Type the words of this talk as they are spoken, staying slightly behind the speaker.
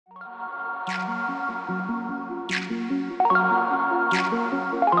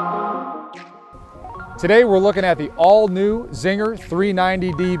Today we're looking at the all-new Zinger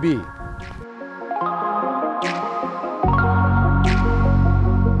 390DB.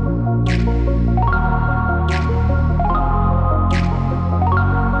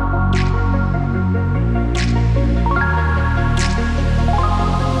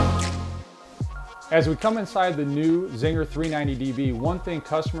 As we come inside the new Zinger 390DB, one thing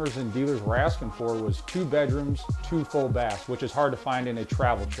customers and dealers were asking for was 2 bedrooms, 2 full baths, which is hard to find in a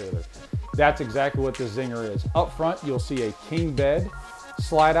travel trailer. That's exactly what this Zinger is. Up front, you'll see a king bed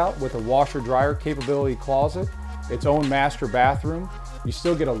slide out with a washer dryer capability closet, its own master bathroom. You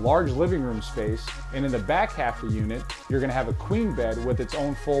still get a large living room space, and in the back half of the unit, you're gonna have a queen bed with its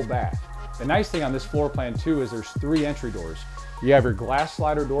own full bath. The nice thing on this floor plan too is there's 3 entry doors. You have your glass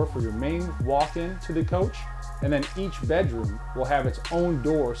slider door for your main walk-in to the coach, and then each bedroom will have its own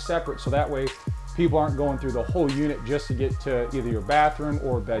door separate, so that way people aren't going through the whole unit just to get to either your bathroom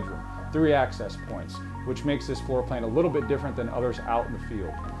or bedroom. 3 access points, which makes this floor plan a little bit different than others out in the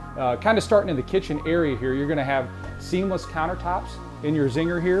field. Kind of starting in the kitchen area here, you're gonna have seamless countertops in your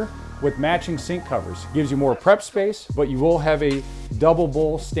Zinger here with matching sink covers. Gives you more prep space, but you will have a double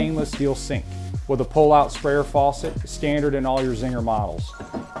bowl stainless steel sink with a pull-out sprayer faucet, standard in all your Zinger models.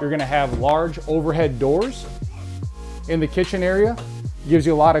 You're gonna have large overhead doors in the kitchen area. Gives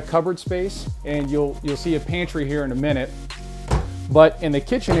you a lot of cupboard space, and you'll see a pantry here in a minute. But in the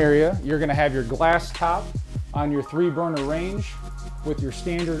kitchen area, you're gonna have your glass top on your 3-burner range with your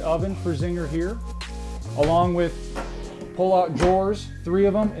standard oven for Zinger here, along with pull-out drawers, 3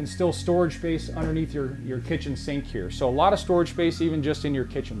 of them, and still storage space underneath your kitchen sink here. So a lot of storage space even just in your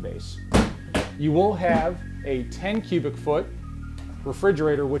kitchen base. You will have a 10 cubic foot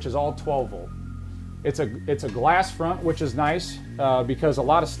refrigerator, which is all 12 volt. It's a glass front, which is nice because a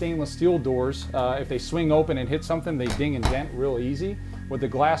lot of stainless steel doors, if they swing open and hit something, they ding and dent real easy. With the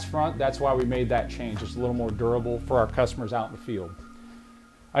glass front, that's why we made that change. It's a little more durable for our customers out in the field.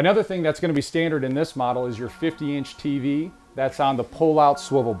 Another thing that's going to be standard in this model is your 50-inch TV that's on the pull-out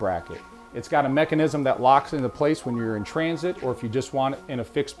swivel bracket. It's got a mechanism that locks into place when you're in transit, or if you just want it in a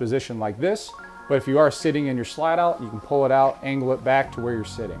fixed position like this. But if you are sitting in your slide out, you can pull it out, angle it back to where you're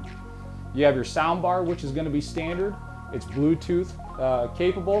sitting. You have your sound bar, which is going to be standard. It's Bluetooth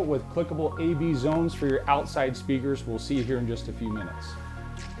capable with clickable AB zones for your outside speakers. We'll see here in just a few minutes.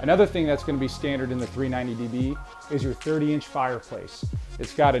 Another thing that's going to be standard in the 390DB is your 30-inch fireplace.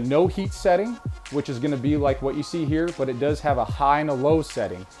 It's got a no heat setting, which is going to be like what you see here, but it does have a high and a low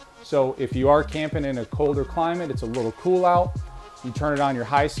setting. So if you are camping in a colder climate, it's a little cool out. You turn it on your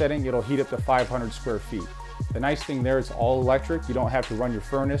high setting, it'll heat up to 500 square feet. The nice thing there, it's all electric. You don't have to run your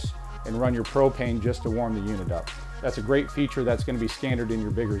furnace and run your propane just to warm the unit up. That's a great feature that's going to be standard in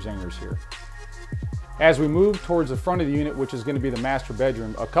your bigger Zingers here. As we move towards the front of the unit, which is going to be the master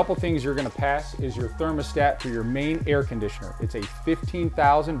bedroom, a couple things you're going to pass is your thermostat for your main air conditioner. It's a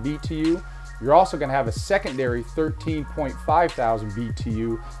 15,000 BTU. You're also going to have a secondary 13.5 thousand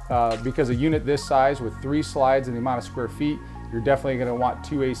BTU because a unit this size with 3 slides and the amount of square feet, you're definitely going to want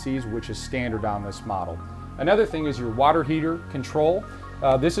 2 ACs, which is standard on this model. Another thing is your water heater control.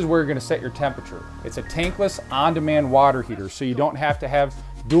 This is where you're going to set your temperature. It's a tankless on-demand water heater, so you don't have to have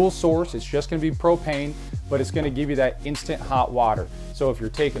dual source. It's just going to be propane, but it's going to give you that instant hot water. So if you're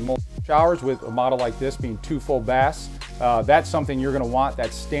taking multiple showers with a model like this being 2 full baths, that's something you're going to want.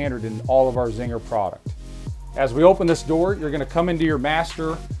 That's standard in all of our Zinger product. As we open this door, you're going to come into your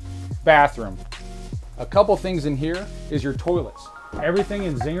master bathroom. A couple things in here is your toilets. Everything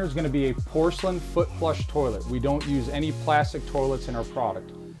in Zinger is going to be a porcelain foot flush toilet. We don't use any plastic toilets in our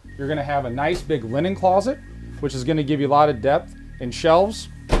product. You're going to have a nice big linen closet, which is going to give you a lot of depth, and shelves,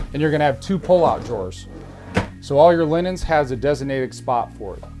 and you're going to have 2 pull-out drawers. So all your linens has a designated spot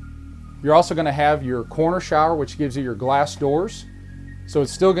for it. You're also going to have your corner shower, which gives you your glass doors. So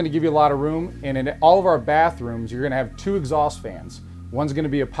it's still going to give you a lot of room. And in all of our bathrooms, you're going to have 2 exhaust fans. One's going to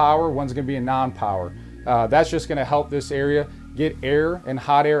be a power, one's going to be a non-power. That's just going to help this area get air and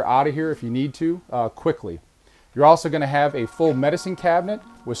hot air out of here if you need to quickly. You're also going to have a full medicine cabinet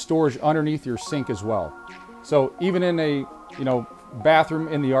with storage underneath your sink as well. So even in a bathroom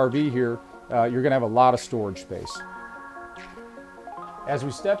in the RV here, you're going to have a lot of storage space. As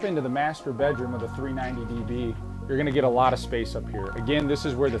we step into the master bedroom of the 390DB, you're going to get a lot of space up here. Again, this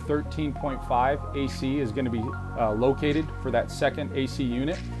is where the 13.5 AC is going to be located for that second AC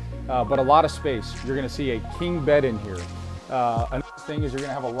unit, but a lot of space. You're going to see a king bed in here. Another thing is you're going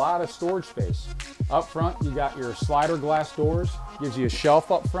to have a lot of storage space. Up front, you got your slider glass doors, gives you a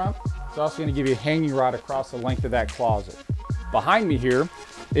shelf up front. It's also going to give you a hanging rod across the length of that closet. Behind me here,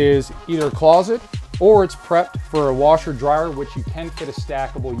 is either a closet or it's prepped for a washer dryer, which you can fit a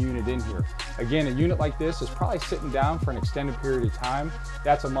stackable unit in here. Again, a unit like this is probably sitting down for an extended period of time.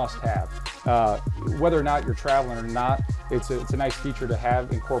 That's a must-have. Whether or not you're traveling or not, it's a nice feature to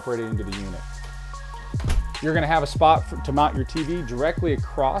have incorporated into the unit. You're gonna have a spot to mount your TV directly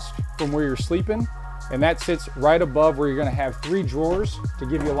across from where you're sleeping, and that sits right above where you're gonna have 3 drawers to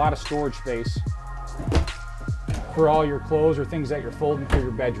give you a lot of storage space for all your clothes or things that you're folding for your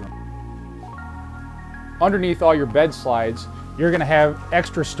bedroom. Underneath all your bed slides, you're gonna have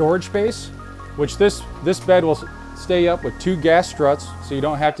extra storage space, which this bed will stay up with 2 gas struts, so you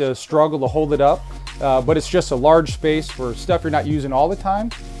don't have to struggle to hold it up, but it's just a large space for stuff you're not using all the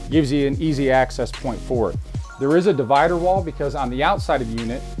time. Gives you an easy access point for it. There is a divider wall because on the outside of the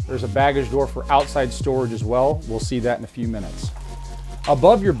unit, there's a baggage door for outside storage as well. We'll see that in a few minutes.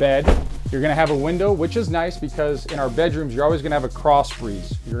 Above your bed, you're gonna have a window, which is nice because in our bedrooms, you're always gonna have a cross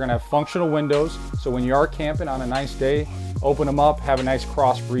breeze. You're gonna have functional windows, so when you are camping on a nice day, open them up, have a nice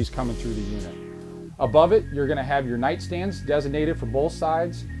cross breeze coming through the unit. Above it, you're gonna have your nightstands designated for both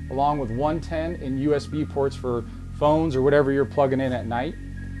sides, along with 110 and USB ports for phones or whatever you're plugging in at night.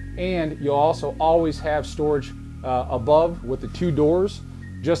 And you'll also always have storage above with the 2 doors.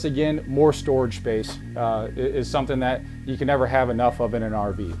 Just again, more storage space is something that you can never have enough of in an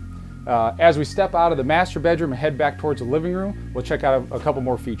RV. As we step out of the master bedroom and head back towards the living room, we'll check out a couple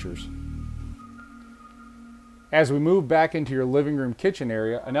more features. As we move back into your living room kitchen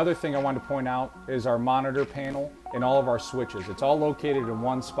area, another thing I want to point out is our monitor panel and all of our switches. It's all located in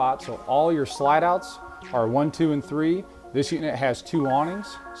one spot, so all your slide outs are 1, 2, and 3. This unit has 2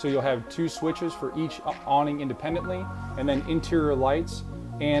 awnings, so you'll have 2 switches for each awning independently, and then interior lights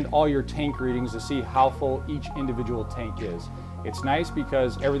and all your tank readings to see how full each individual tank is. It's nice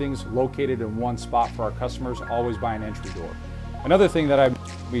because everything's located in one spot for our customers, always by an entry door. Another thing that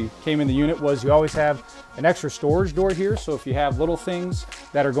we came in the unit was you always have an extra storage door here, so if you have little things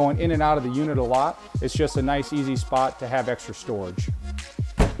that are going in and out of the unit a lot, it's just a nice easy spot to have extra storage.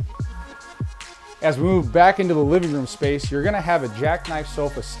 As we move back into the living room space, you're gonna have a jackknife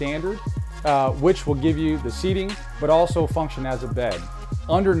sofa standard, which will give you the seating, but also function as a bed.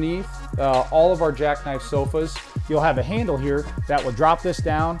 Underneath all of our jackknife sofas, you'll have a handle here that will drop this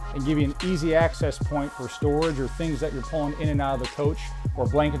down and give you an easy access point for storage or things that you're pulling in and out of the coach, or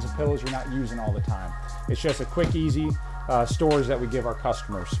blankets and pillows you're not using all the time. It's just a quick, easy storage that we give our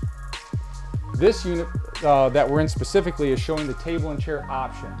customers. This unit that we're in specifically is showing the table and chair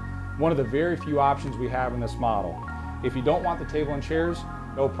option. One of the very few options we have in this model. If you don't want the table and chairs,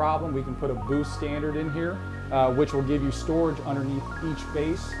 no problem. We can put a boost standard in here, which will give you storage underneath each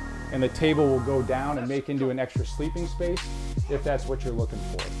base, and the table will go down and make into an extra sleeping space if that's what you're looking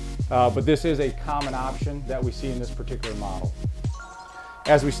for. But this is a common option that we see in this particular model.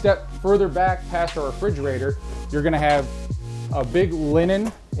 As we step further back past our refrigerator, you're gonna have a big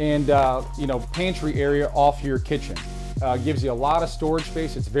linen and pantry area off your kitchen. Gives you a lot of storage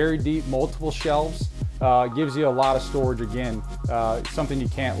space. It's very deep, multiple shelves. Gives you a lot of storage again, something you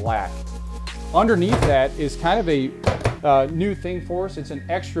can't lack. Underneath that is kind of a new thing for us. It's an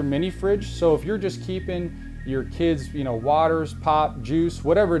extra mini fridge. So if you're just keeping your kids, waters, pop, juice,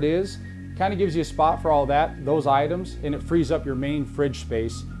 whatever it is, kind of gives you a spot for all those items, and it frees up your main fridge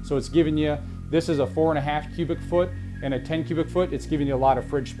space. So it's giving you, this is a 4.5 cubic foot and a 10 cubic foot. It's giving you a lot of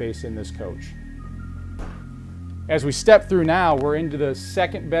fridge space in this coach. As we step through now, we're into the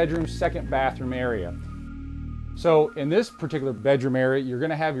second bedroom, second bathroom area. So in this particular bedroom area, you're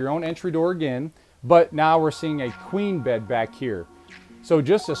gonna have your own entry door again, but now we're seeing a queen bed back here. So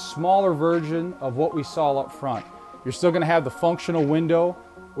just a smaller version of what we saw up front. You're still gonna have the functional window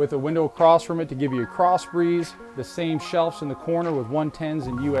with a window across from it to give you a cross breeze, the same shelves in the corner with 110s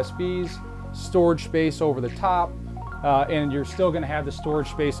and USBs, storage space over the top, and you're still going to have the storage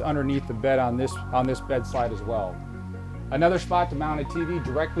space underneath the bed on this bed slide as well. Another spot to mount a TV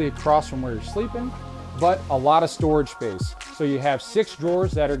directly across from where you're sleeping, but a lot of storage space. So you have 6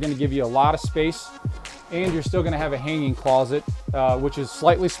 drawers that are going to give you a lot of space, and you're still going to have a hanging closet, which is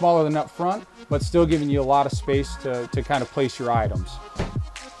slightly smaller than up front, but still giving you a lot of space to kind of place your items.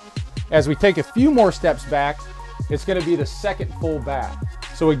 As we take a few more steps back, it's going to be the second full bath.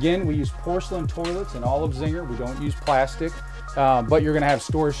 So again, we use porcelain toilets in all of Zinger. We don't use plastic, but you're gonna have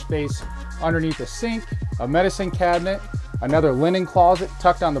storage space underneath a sink, a medicine cabinet, another linen closet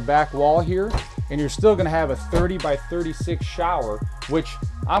tucked on the back wall here, and you're still gonna have a 30 by 36 shower, which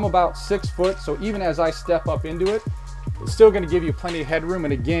I'm about 6 foot, so even as I step up into it, it's still gonna give you plenty of headroom.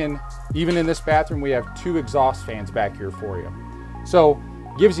 And again, even in this bathroom, we have 2 exhaust fans back here for you. So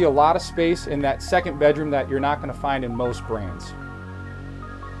gives you a lot of space in that second bedroom that you're not gonna find in most brands.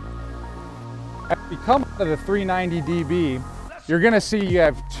 As we come out of the 390DB, you're going to see you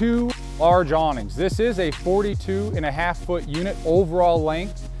have two large awnings. This is a 42.5-foot unit overall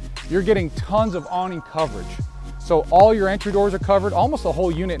length. You're getting tons of awning coverage. So all your entry doors are covered, almost the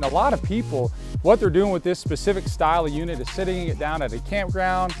whole unit. And a lot of people, what they're doing with this specific style of unit is sitting it down at a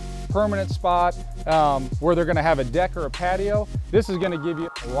campground, permanent spot, where they're gonna have a deck or a patio. This is gonna give you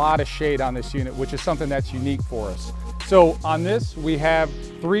a lot of shade on this unit, which is something that's unique for us. So on this, we have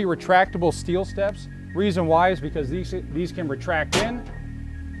 3 retractable steel steps. Reason why is because these can retract in,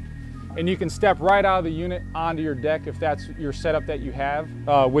 and you can step right out of the unit onto your deck if that's your setup that you have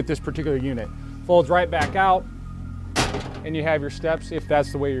with this particular unit. Folds right back out, and you have your steps if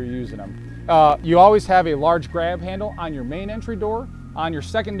that's the way you're using them. You always have a large grab handle on your main entry door. On your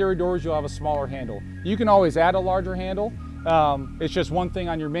secondary doors, you'll have a smaller handle. You can always add a larger handle. It's just one thing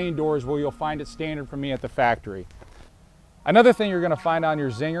on your main doors where you'll find it standard from me at the factory. Another thing you're gonna find on your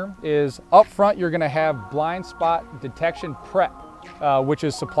Zinger is up front, you're gonna have blind spot detection prep, which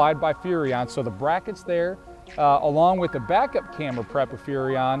is supplied by Furrion. So the brackets there, along with the backup camera prep of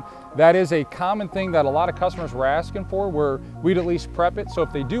Furrion, that is a common thing that a lot of customers were asking for, where we'd at least prep it. So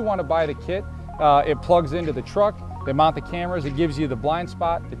if they do want to buy the kit, it plugs into the truck, they mount the cameras, it gives you the blind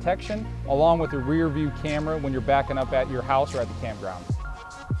spot detection along with the rear view camera when you're backing up at your house or at the campground.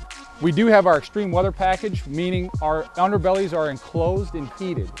 We do have our extreme weather package, meaning our underbellies are enclosed and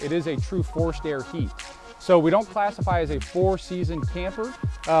heated. It is a true forced air heat. So we don't classify as a 4-season camper,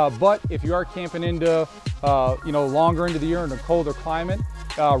 but if you are camping into, longer into the year in a colder climate,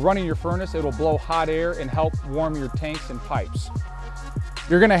 running your furnace, it'll blow hot air and help warm your tanks and pipes.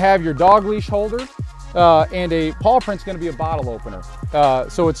 You're gonna have your dog leash holder, and a paw print's gonna be a bottle opener.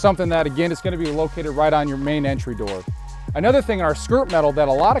 So it's something that, again, it's gonna be located right on your main entry door. Another thing in our skirt metal that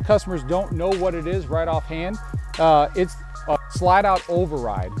a lot of customers don't know what it is right offhand, it's a slide out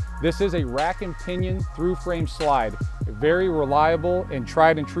override. This is a rack and pinion through frame slide. A very reliable and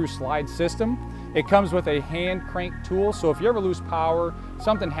tried and true slide system. It comes with a hand crank tool, so if you ever lose power,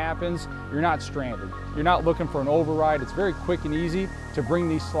 something happens, you're not stranded. You're not looking for an override. It's very quick and easy to bring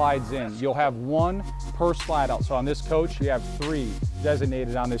these slides in. You'll have 1 per slide out. So on this coach, you have 3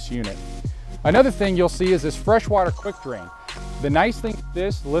 designated on this unit. Another thing you'll see is this freshwater quick drain. The nice thing with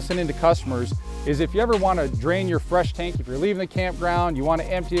this, listening to customers, is if you ever want to drain your fresh tank, if you're leaving the campground, you want to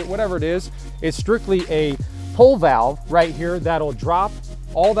empty it, whatever it is, it's strictly a pull valve right here that'll drop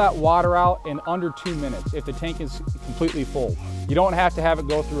all that water out in under 2 minutes if the tank is completely full. You don't have to have it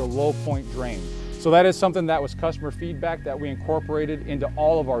go through a low point drain. So that is something that was customer feedback that we incorporated into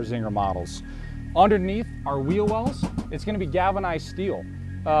all of our Zinger models. Underneath our wheel wells, it's going to be galvanized steel.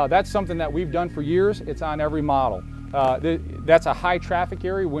 That's something that we've done for years. It's on every model. That's a high traffic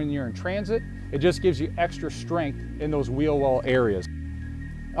area when you're in transit. It just gives you extra strength in those wheel well areas.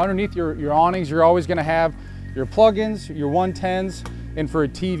 Underneath your awnings, you're always going to have your plug-ins, your 110s, and for a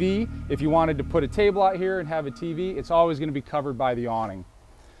TV, if you wanted to put a table out here and have a TV, it's always going to be covered by the awning.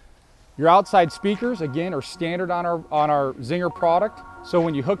 Your outside speakers, again, are standard on our Zinger product. So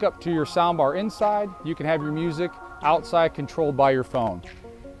when you hook up to your soundbar inside, you can have your music outside controlled by your phone.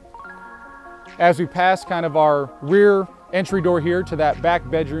 As we pass kind of our rear entry door here to that back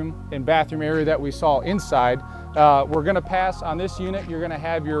bedroom and bathroom area that we saw inside, we're going to pass on this unit, you're going to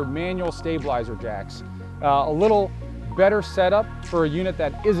have your manual stabilizer jacks. A little better setup for a unit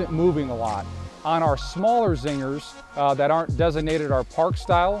that isn't moving a lot. On our smaller Zingers that aren't designated our park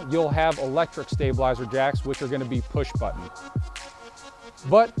style, you'll have electric stabilizer jacks, which are going to be push button.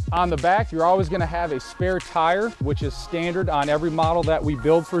 But on the back, you're always going to have a spare tire, which is standard on every model that we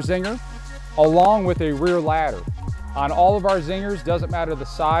build for Zinger, along with a rear ladder. On all of our Zingers, doesn't matter the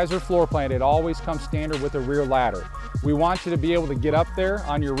size or floor plan, it always comes standard with a rear ladder. We want you to be able to get up there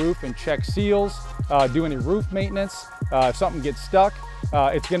on your roof and check seals, do any roof maintenance. If something gets stuck,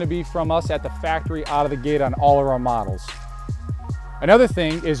 it's going to be from us at the factory out of the gate on all of our models. Another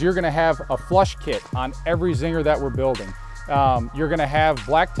thing is you're going to have a flush kit on every Zinger that we're building. You're going to have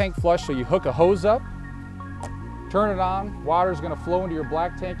black tank flush, so you hook a hose up, turn it on, water is going to flow into your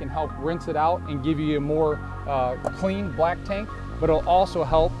black tank and help rinse it out and give you a more clean black tank, but it'll also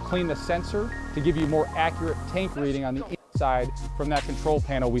help clean the sensor to give you more accurate tank reading on the inside from that control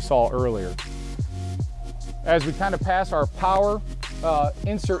panel we saw earlier. As we kind of pass our power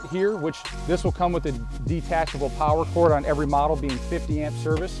insert here, which this will come with a detachable power cord on every model being 50 amp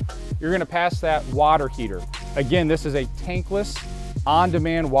service, you're going to pass that water heater. Again, this is a tankless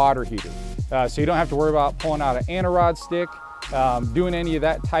on-demand water heater. So you don't have to worry about pulling out an anti-rod stick, doing any of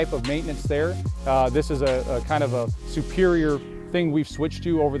that type of maintenance there. This is a kind of a superior thing we've switched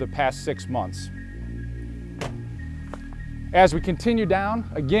to over the past 6 months. As we continue down,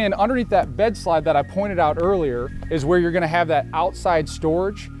 again, underneath that bed slide that I pointed out earlier is where you're gonna have that outside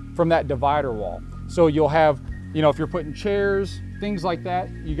storage from that divider wall. So you'll have, you know, if you're putting chairs, things like that,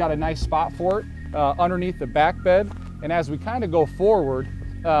 you got a nice spot for it underneath the back bed. And as we kind of go forward,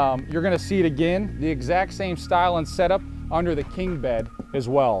 you're gonna see it again, the exact same style and setup under the king bed as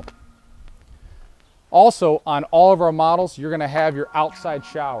well. Also, on all of our models, you're gonna have your outside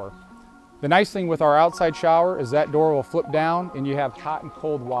shower. The nice thing with our outside shower is that door will flip down and you have hot and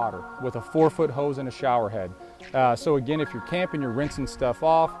cold water with a 4-foot hose and a shower head. So again, if you're camping, you're rinsing stuff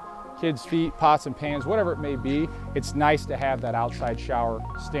off, kids' feet, pots and pans, whatever it may be, it's nice to have that outside shower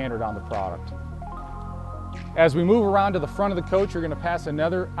standard on the product. As we move around to the front of the coach, you're gonna pass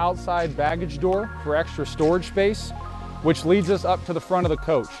another outside baggage door for extra storage space, which leads us up to the front of the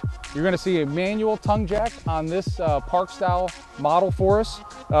coach. You're gonna see a manual tongue jack on this park style model for us.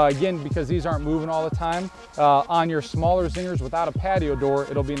 Again, because these aren't moving all the time. On your smaller Zingers without a patio door,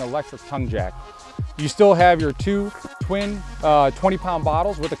 it'll be an electric tongue jack. You still have your 2 twin 20-pound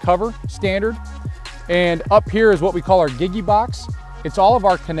bottles with a cover, standard. And up here is what we call our Giggy box. It's all of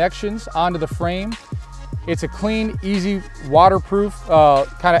our connections onto the frame. It's a clean, easy, waterproof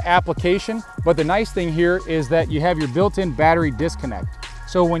kind of application. But the nice thing here is that you have your built-in battery disconnect.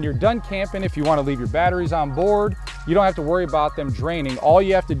 So when you're done camping, if you want to leave your batteries on board, you don't have to worry about them draining. All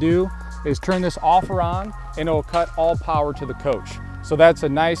you have to do is turn this off or on and it'll cut all power to the coach. So that's a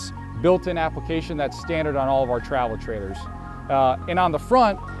nice built-in application that's standard on all of our travel trailers. And on the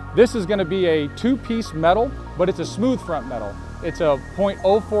front, this is going to be a 2-piece metal, but it's a smooth front metal. It's a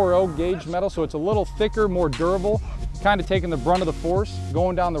 .040 gauge metal, so it's a little thicker, more durable, kind of taking the brunt of the force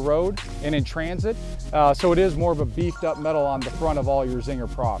going down the road and in transit. So it is more of a beefed up metal on the front of all your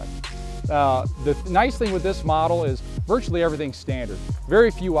Zinger product. The nice thing with this model is virtually everything's standard.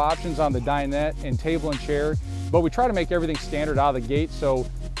 Very few options on the dinette and table and chair, but we try to make everything standard out of the gate. So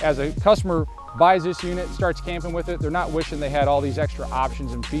as a customer buys this unit, starts camping with it, they're not wishing they had all these extra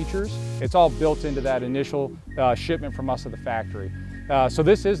options and features. It's all built into that initial shipment from us to the factory. So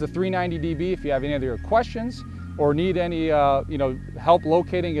this is the 390DB. If you have any other questions or need any help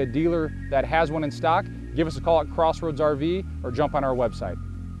locating a dealer that has one in stock, give us a call at Crossroads RV or jump on our website.